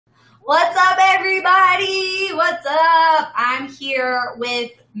What's up, everybody? What's up? I'm here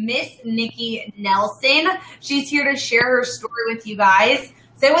with Miss Nikki Nelson. She's here to share her story with you guys.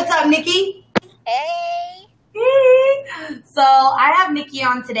 Say what's up, Nikki. Hey. Hey. So I have Nikki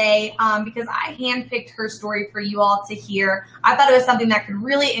on today because I handpicked her story for you all to hear. I thought it was something that could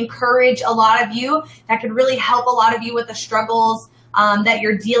really encourage a lot of you, that could really help a lot of you with the struggles that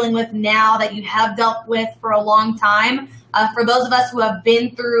you're dealing with now, that you have dealt with for a long time. For those of us who have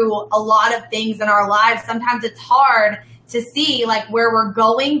been through a lot of things in our lives, sometimes it's hard to see like where we're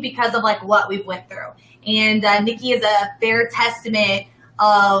going because of like what we've went through. And Nikki is a fair testament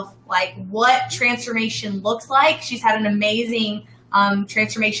of like what transformation looks like. She's had an amazing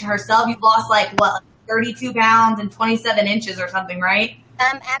transformation herself. You've lost like what, 32 pounds and 27 inches or something, right?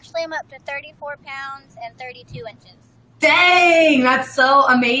 Actually, I'm up to 34 pounds and 32 inches. Dang, that's so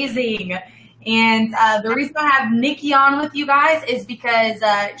amazing. And the reason I have Nikki on with you guys is because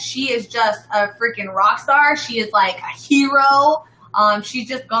she is just a freaking rock star. She is like a hero. She's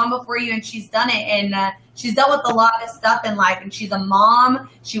just gone before you and she's done it. And she's dealt with a lot of stuff in life. And she's a mom.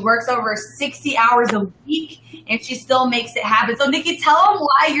 She works over 60 hours a week and she still makes it happen. So Nikki, tell them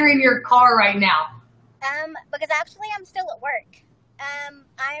why you're in your car right now. Because actually I'm still at work.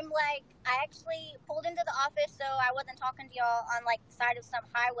 I actually pulled into the office so I wasn't talking to y'all on like the side of some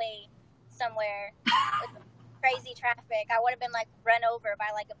highway somewhere with crazy traffic. I would have been like run over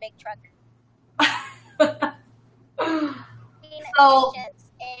by like a big truck. So,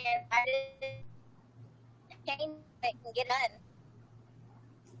 and I didn't get done.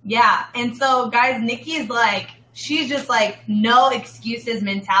 Yeah, and so guys, Nikki is like, she's just like no excuses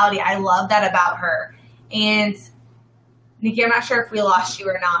mentality. I love that about her. And Nikki, I'm not sure if we lost you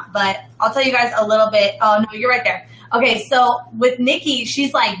or not, but I'll tell you guys a little bit. Oh, no, you're right there. Okay, so with Nikki,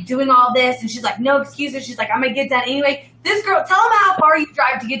 she's like doing all this, and she's like, no excuses. She's like, I'm going to get that anyway. This girl, tell them how far you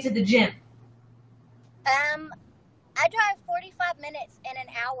drive to get to the gym. I drive 45 minutes in an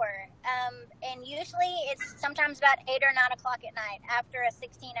hour, and usually it's sometimes about 8 or 9 o'clock at night after a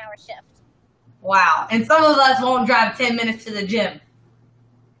 16-hour shift. Wow, and some of us won't drive 10 minutes to the gym.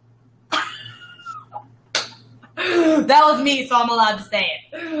 That was me, so I'm allowed to say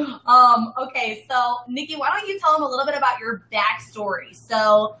it. Okay, so Nikki, why don't you tell them a little bit about your backstory?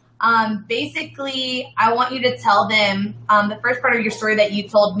 So basically, I want you to tell them the first part of your story that you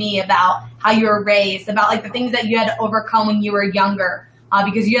told me about how you were raised, about like the things that you had to overcome when you were younger,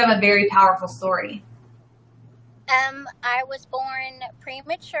 because you have a very powerful story. I was born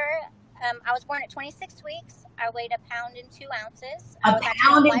premature. I was born at 26 weeks. I weighed 1 pound and 2 ounces. A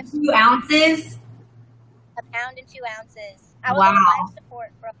pound and 2 ounces? 1 pound and 2 ounces. I was wow. on life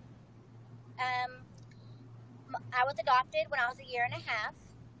support for. I was adopted when I was 1.5 years.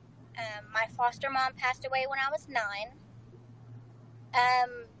 My foster mom passed away when I was 9.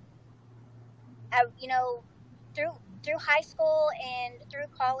 Through high school and through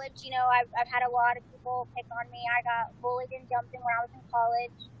college, I've had a lot of people pick on me. I got bullied and jumped in when I was in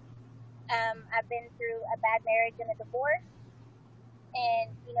college. I've been through a bad marriage and a divorce.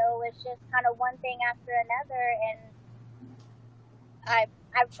 And, it's just kind of one thing after another. And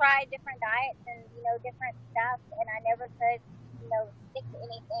I've tried different diets and, different stuff. And I never could, stick to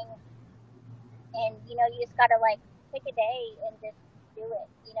anything. And, you just got to, like, pick a day and just do it.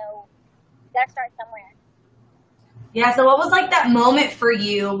 You got to start somewhere. Yeah, so what was, like, that moment for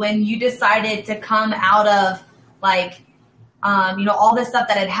you when you decided to come out of, like, all this stuff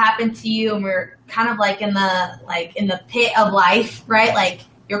that had happened to you, and we're kind of like in the pit of life, right? Like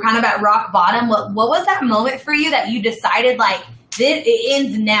you're kind of at rock bottom. What was that moment for you that you decided like it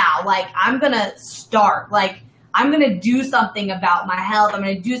ends now? Like I'm going to start, like I'm going to do something about my health. I'm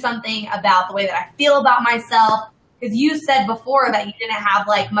going to do something about the way that I feel about myself. Because you said before that you didn't have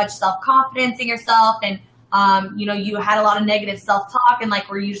like much self-confidence in yourself, and you had a lot of negative self-talk and like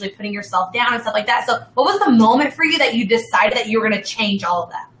were usually putting yourself down and stuff like that. So what was the moment for you that you decided that you were going to change all of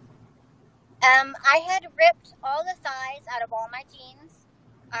that? I had ripped all the thighs out of all my jeans.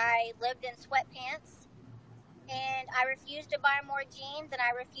 I lived in sweatpants, and I refused to buy more jeans, and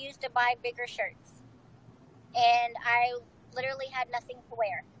I refused to buy bigger shirts. And I literally had nothing to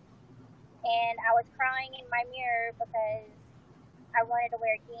wear. And I was crying in my mirror because I wanted to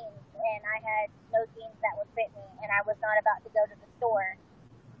wear jeans, and I had no jeans that would fit me, and I was not about to go to the store.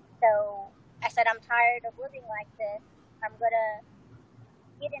 So I said, I'm tired of living like this. I'm going to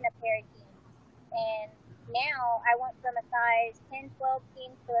get in a pair of jeans. And now I went from a size 10, 12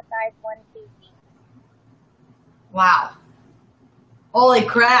 jeans to a size 1, 2 jeans. Wow. Holy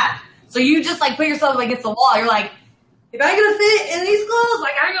crap. So you just like put yourself against the wall. You're like, if I'm going to fit in these clothes,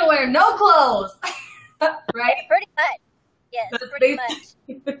 like I'm going to wear no clothes. Right? Pretty much. Yes, pretty much.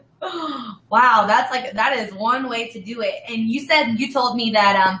 Wow, that is one way to do it. And you told me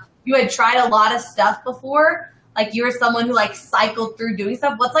that you had tried a lot of stuff before. Like you were someone who like cycled through doing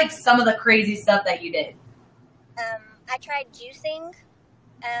stuff. What's like some of the crazy stuff that you did? I tried juicing.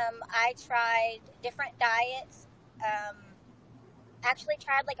 I tried different diets. Actually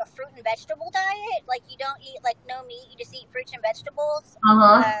tried like a fruit and vegetable diet. Like you don't eat like no meat, you just eat fruits and vegetables.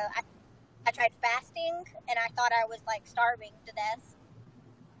 I tried fasting, and I thought I was like starving to death.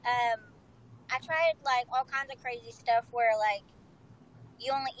 I tried like all kinds of crazy stuff where like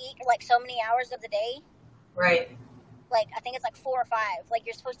you only eat like so many hours of the day. Right. Like I think it's like 4 or 5. Like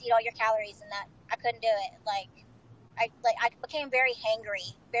you're supposed to eat all your calories, and that I couldn't do it. I became very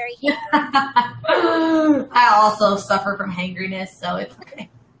hangry, very hangry. I also suffer from hangriness, so it's okay.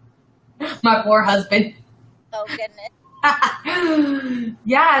 My poor husband. Oh goodness.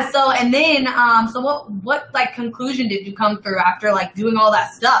 Yeah. So, and then, so what like conclusion did you come through after like doing all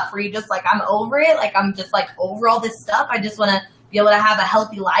that stuff? Were you just like, I'm over it? Like, I'm just like over all this stuff. I just want to be able to have a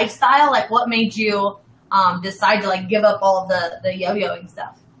healthy lifestyle. Like what made you, decide to like give up all of the yo-yoing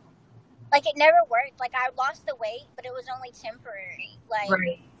stuff? Like it never worked. Like I lost the weight, but it was only temporary. Like,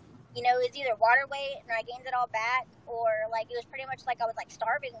 right. You know, it was either water weight and I gained it all back, or like it was pretty much like I was like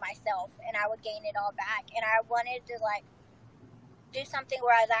starving myself and I would gain it all back. And I wanted to like do something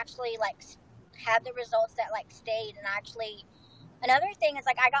where I was actually like had the results that like stayed. And actually, another thing is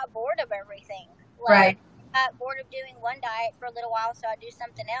like I got bored of everything. Like, right. I got bored of doing one diet for a little while, so I'd do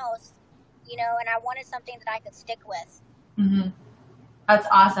something else, you know, and I wanted something that I could stick with. Mm-hmm. That's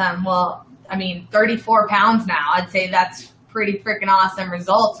awesome. Well, I mean, 34 pounds now. I'd say that's pretty freaking awesome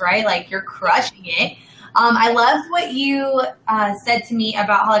results, right? Like you're crushing it. I loved what you said to me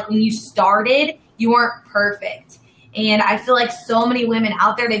about how like when you started, you weren't perfect. And I feel like so many women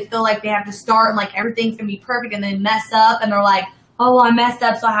out there, they feel like they have to start and like everything's going to be perfect and they mess up and they're like, oh, well, I messed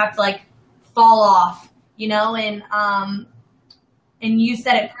up, so I have to like fall off, you know? And you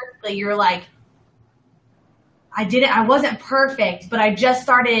said it perfectly. You're like, I wasn't perfect, but I just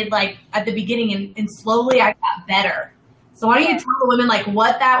started like at the beginning and slowly I got better. So why don't you tell the women like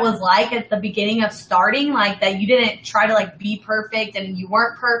what that was like at the beginning of starting, like that you didn't try to like be perfect and you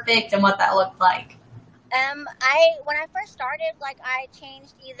weren't perfect and what that looked like? When I first started, like I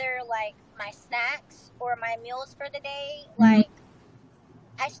changed either like my snacks or my meals for the day. Like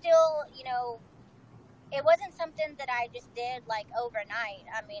I still, you know, it wasn't something that I just did like overnight.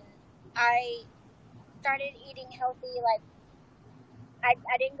 I mean, I started eating healthy. Like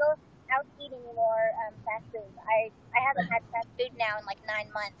I didn't go out to eat anymore fast food. I haven't had fast food now in like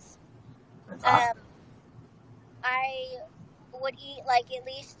 9 months. That's awesome. I would eat like at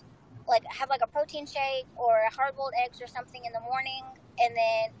least like have like a protein shake or hard-boiled eggs or something in the morning, and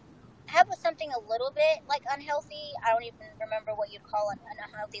then have something a little bit like unhealthy. I don't even remember what you'd call an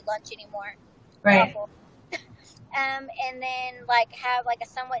unhealthy lunch anymore. Right. And then like have like a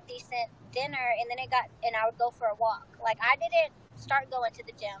somewhat decent dinner, and then I would go for a walk. Like I didn't start going to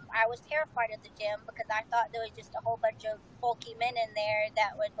the gym. I was terrified of the gym because I thought there was just a whole bunch of bulky men in there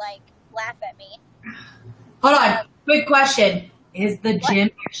that would like laugh at me. Hold on. Quick question. Is the gym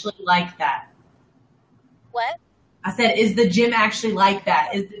actually like that? What? I said, is the gym actually like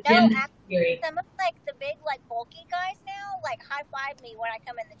that? Is the gym scary? Some of like the big like bulky guys now like high five me when I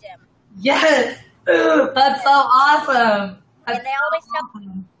come in the gym. Yes. That's so awesome. That's and they always tell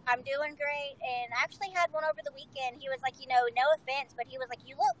me I'm doing great. And I actually had one over the weekend. He was like, you know, no offense, but he was like,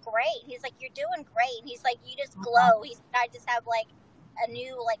 you look great. He's like, you're doing great. And he's like, you just glow. I just have like a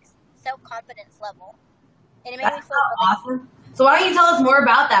new like self-confidence level. And it made me feel awesome. So why don't you tell us more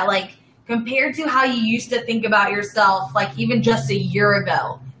about that? Like compared to how you used to think about yourself, like even just a year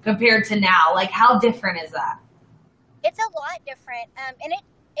ago compared to now, like how different is that? It's a lot different. And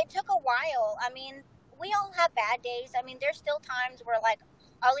it took a while. I mean, we all have bad days. I mean, there's still times where like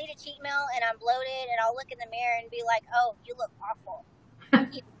I'll eat a cheat meal and I'm bloated and I'll look in the mirror and be like, oh, you look awful.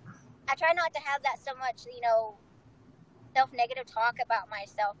 I try not to have that so much, you know, self-negative talk about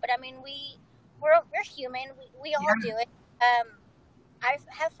myself. But I mean, we're human. We all do it. I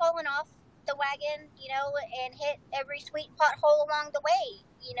have fallen off the wagon, you know, and hit every sweet pothole along the way,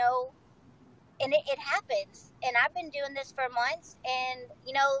 you know, and it happens. And I've been doing this for months, and,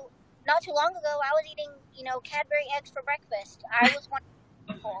 you know, not too long ago, I was eating, you know, Cadbury eggs for breakfast. I was one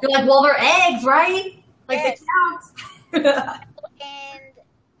of people. You're like, well, they're eggs, right? Like, yes. It counts. And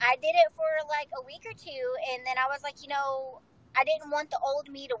I did it for like a week or two, and then I was like, you know, I didn't want the old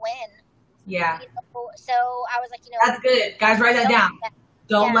me to win. Yeah. You know? So I was like, you know. That's good. Guys, write that down.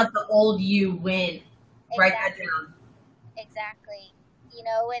 Don't let the old you win. Exactly. Write that down. Exactly. You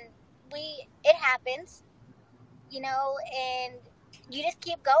know, and it happens, you know, and you just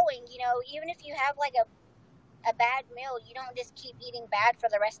keep going, you know, even if you have like a bad meal, you don't just keep eating bad for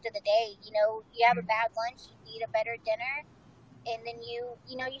the rest of the day. You know, you have a bad lunch, you eat a better dinner, and then you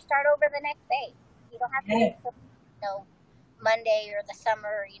start over the next day. You don't have to wait till, you know, Monday or the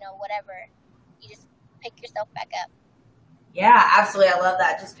summer, you know, whatever. You just pick yourself back up. Yeah, absolutely. I love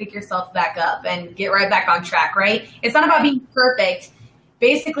that. Just pick yourself back up and get right back on track, right? It's not about being perfect.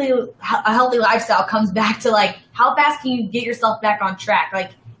 Basically, a healthy lifestyle comes back to, like, how fast can you get yourself back on track?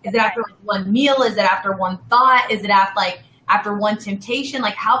 Like, is it after like one meal? Is it after one thought? Is it after one temptation?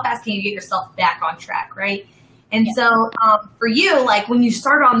 Like, how fast can you get yourself back on track, right? And so for you, like, when you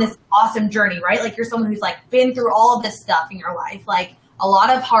started on this awesome journey, right? Like, you're someone who's like been through all of this stuff in your life, like a lot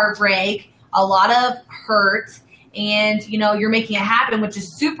of heartbreak, a lot of hurt, and, you know, you're making it happen, which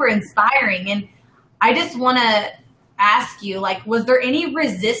is super inspiring. And I just want to ask you, like, was there any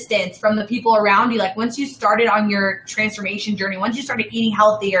resistance from the people around you? Like, once you started on your transformation journey, once you started eating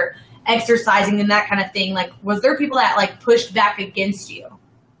healthy or exercising and that kind of thing, like, was there people that like pushed back against you?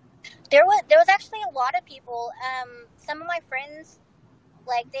 There was actually a lot of people. Some of my friends,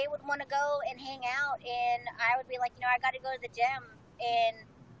 like, they would want to go and hang out, and I would be like, you know, I got to go to the gym, and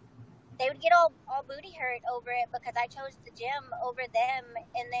they would get all booty hurt over it because I chose the gym over them.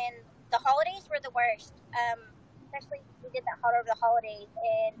 And then the holidays were the worst. Especially we did that hard over the holidays,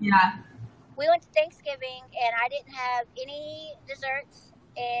 and we went to Thanksgiving, and I didn't have any desserts,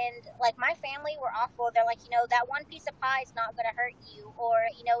 and like my family were awful. They're like, you know, that one piece of pie is not going to hurt you, or,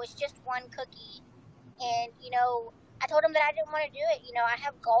 you know, it's just one cookie. And, you know, I told them that I didn't want to do it. You know, I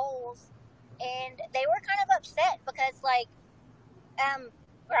have goals, and they were kind of upset because, like,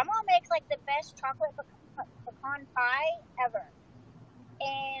 Grandma makes like the best chocolate pecan pie ever.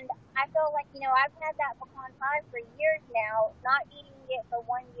 And I feel like, you know, I've had that pecan pie for years now. Not eating it for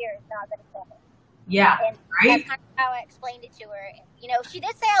 1 year is not going to kill me. Yeah, and right? That's kind of how I explained it to her. You know, she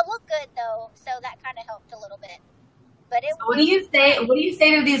did say I look good, though, so that kind of helped a little bit. But what do you say? What do you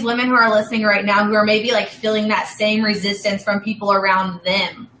say to these women who are listening right now, who are maybe like feeling that same resistance from people around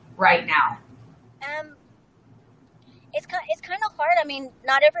them right now? It's kind of hard. I mean,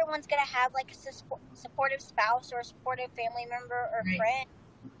 not everyone's going to have like a supportive spouse or a supportive family member or friend,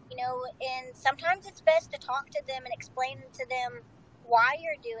 you know, and sometimes it's best to talk to them and explain to them why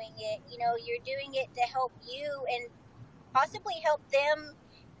you're doing it. You know, you're doing it to help you and possibly help them,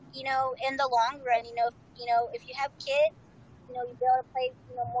 you know, in the long run. You know, if you have kids, you know, you'll be able to play,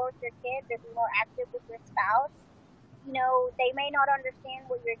 you know, more with your kids or be more active with your spouse. You know, they may not understand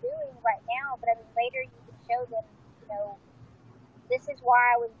what you're doing right now, but I mean, later you can show them, you know, this is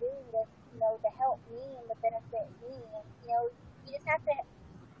why I was doing this, you know, to help me and to benefit me. And, you know, you just have to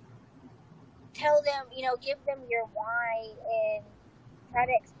tell them, you know, give them your why and try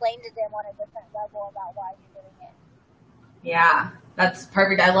to explain to them on a different level about why you're doing it. Yeah, that's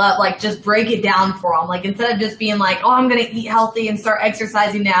perfect. I love, like, just break it down for them. Like, instead of just being like, oh, I'm going to eat healthy and start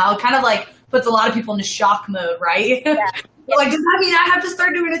exercising now, it kind of like puts a lot of people into shock mode, right? Yeah. Like, does that mean I have to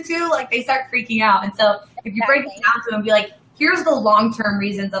start doing it too? Like, they start freaking out. And so if you break it down to them and be like, here's the long-term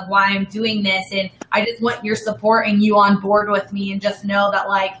reasons of why I'm doing this, and I just want your support and you on board with me, and just know that,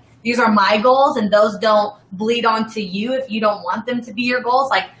 like, these are my goals, and those don't bleed onto you if you don't want them to be your goals.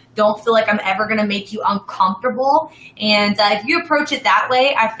 Like, don't feel like I'm ever going to make you uncomfortable. And if you approach it that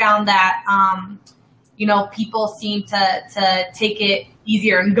way, I found that, you know, people seem to take it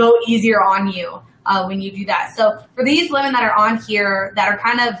easier and go easier on you when you do that. So for these women that are on here that are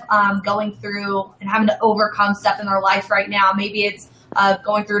kind of going through and having to overcome stuff in their life right now, maybe it's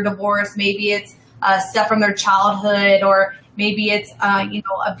going through a divorce, maybe it's stuff from their childhood, or maybe it's, you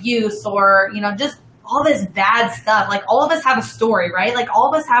know, abuse, or, you know, just all this bad stuff. Like, all of us have a story, right? Like, all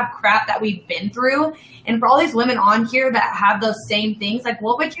of us have crap that we've been through. And for all these women on here that have those same things, like,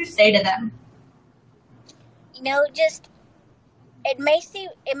 what would you say to them? You know, just, it may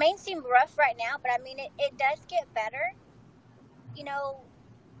seem rough right now, but I mean, it does get better. You know,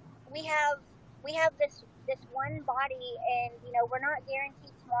 we have this one body, and, you know, we're not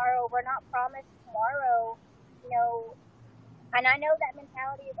guaranteed tomorrow. We're not promised tomorrow, you know. And I know that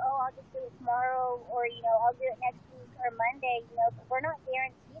mentality of, oh, I'll just do it tomorrow, or, you know, I'll do it next week or Monday, you know, but we're not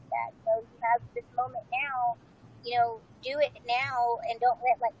guaranteed that. So you have this moment now, you know, do it now, and don't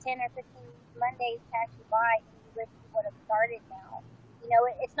let like 10 or 15 Mondays pass you by and you wish you would have started now. You know,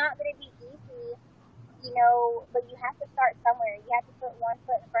 it's not going to be easy, you know, but you have to start somewhere. You have to put one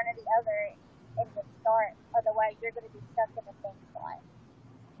foot in front of the other and just start. Otherwise, you're going to be stuck in the same spot.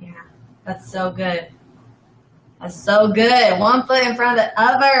 Yeah, that's so good. That's so good. One foot in front of the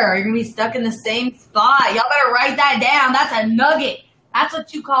other. You're going to be stuck in the same spot. Y'all better write that down. That's a nugget. That's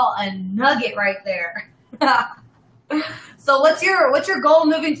what you call a nugget right there. So what's your goal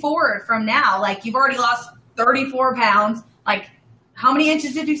moving forward from now? Like, you've already lost 34 pounds. Like, how many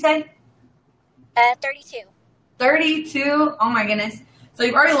inches did you say? 32. 32? Oh my goodness. So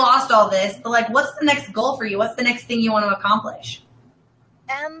you've already lost all this, but like, what's the next goal for you? What's the next thing you want to accomplish?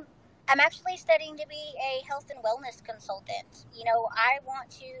 I'm actually studying to be a health and wellness consultant. You know, I want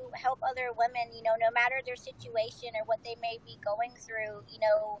to help other women, you know, no matter their situation or what they may be going through, you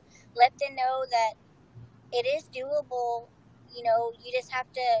know, let them know that it is doable. You know, you just have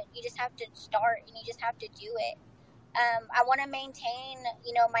to start, and you just have to do it. I want to maintain,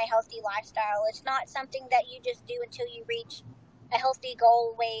 you know, my healthy lifestyle. It's not something that you just do until you reach a healthy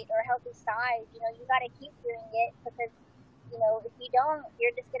goal weight or a healthy size. You know, you got to keep doing it, because, you know, if you don't,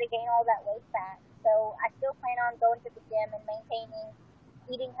 you're just going to gain all that weight back. So I still plan on going to the gym and maintaining,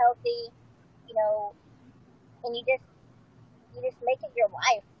 eating healthy, you know, and you just make it your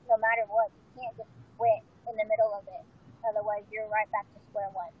life no matter what. You can't just quit in the middle of it. Otherwise, you're right back to square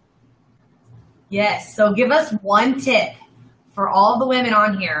one. Yes. So give us one tip for all the women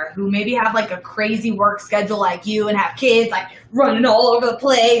on here who maybe have like a crazy work schedule like you and have kids like running all over the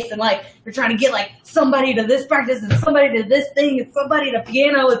place, and like you're trying to get like somebody to this practice and somebody to this thing and somebody to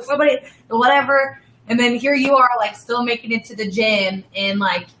piano and somebody to whatever. And then here you are like still making it to the gym and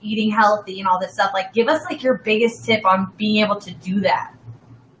like eating healthy and all this stuff. Like, give us like your biggest tip on being able to do that.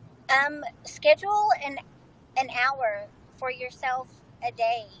 Schedule an hour for yourself a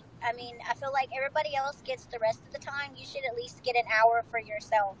day. I mean, I feel like everybody else gets the rest of the time. You should at least get an hour for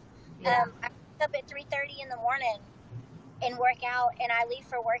yourself. Yeah. I wake up at 3:30 in the morning and work out, and I leave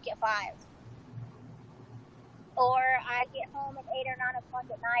for work at 5. Or I get home at 8 or 9 o'clock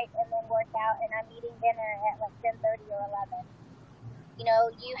at night and then work out, and I'm eating dinner at like 10:30 or 11. You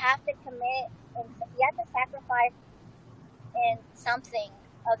know, you have to commit, and you have to sacrifice in something.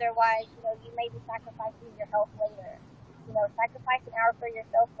 Otherwise, you know, you may be sacrificing your health later. You know, sacrifice an hour for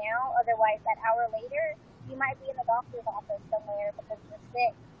yourself now. Otherwise, that hour later, you might be in the doctor's office somewhere because you're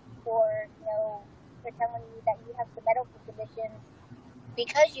sick, or, you know, they're telling you that you have some medical conditions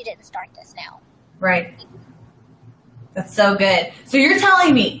because you didn't start this now. Right. That's so good. So you're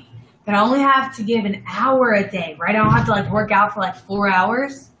telling me that I only have to give an hour a day, right? I don't have to like work out for like 4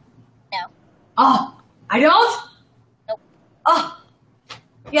 hours? No. Oh, I don't? Nope. Oh,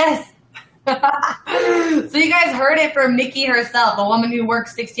 yes. So you guys heard it from Nikki herself, a woman who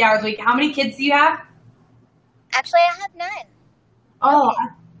works 60 hours a week. How many kids do you have? Actually, I have none. Oh,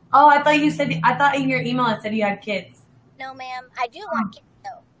 okay. I thought in your email it said you had kids. No, ma'am. I do want kids,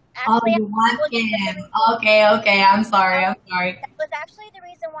 though. Actually, you want kids. Okay. I'm sorry. That was actually the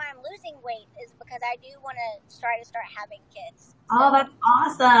reason why I'm losing weight, is because I do want to try to start having kids. So oh, that's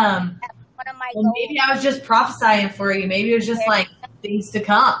awesome. that's one of my Well, goals. maybe I was just prophesying for you. Maybe it was just like things to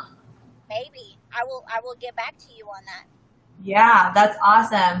come. Maybe. I will get back to you on that. Yeah, that's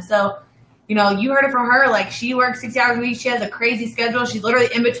awesome. So, you know, you heard it from her. Like, she works 60 hours a week. She has a crazy schedule. She's literally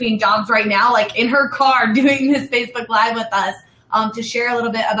in between jobs right now, like in her car doing this Facebook Live with us to share a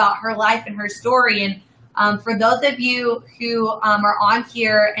little bit about her life and her story. And for those of you who are on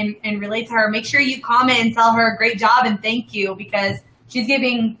here and relate to her, make sure you comment and tell her great job and thank you, because she's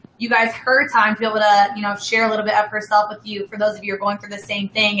giving you guys her time to be able to, you know, share a little bit of herself with you for those of you who are going through the same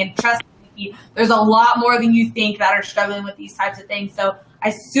thing. And trust me, there's a lot more than you think that are struggling with these types of things. So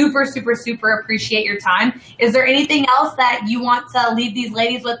I super appreciate your time. Is there anything else that you want to leave these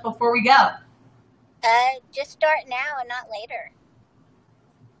ladies with before we go? Just start now and not later.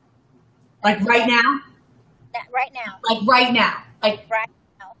 Like right now? Right now. Like right now. Like right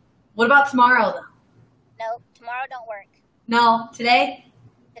now. What about tomorrow though? No, tomorrow don't work. No, today?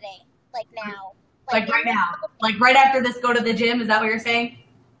 Today. Like now. Like right now. Like right after this, go to the gym. Is that what you're saying?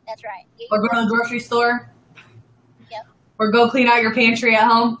 That's right. Or go to the grocery store? Yep. Or go clean out your pantry at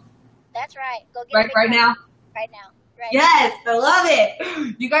home? That's right. Go get right now? Right now. Right. Yes, I love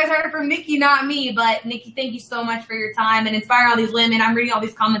it. You guys heard it from Nikki, not me. But Nikki, thank you so much for your time and inspiring all these women. I'm reading all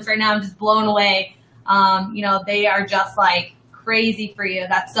these comments right now. I'm just blown away. You know, they are just like crazy for you.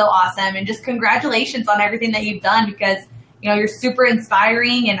 That's so awesome. And just congratulations on everything that you've done, because, you know, you're super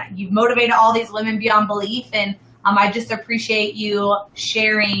inspiring and you've motivated all these women beyond belief. And I just appreciate you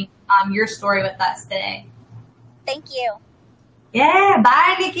sharing your story with us today. Thank you. Yeah.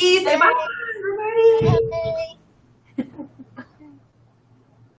 Bye, Nikki. Say bye, everybody. Bye.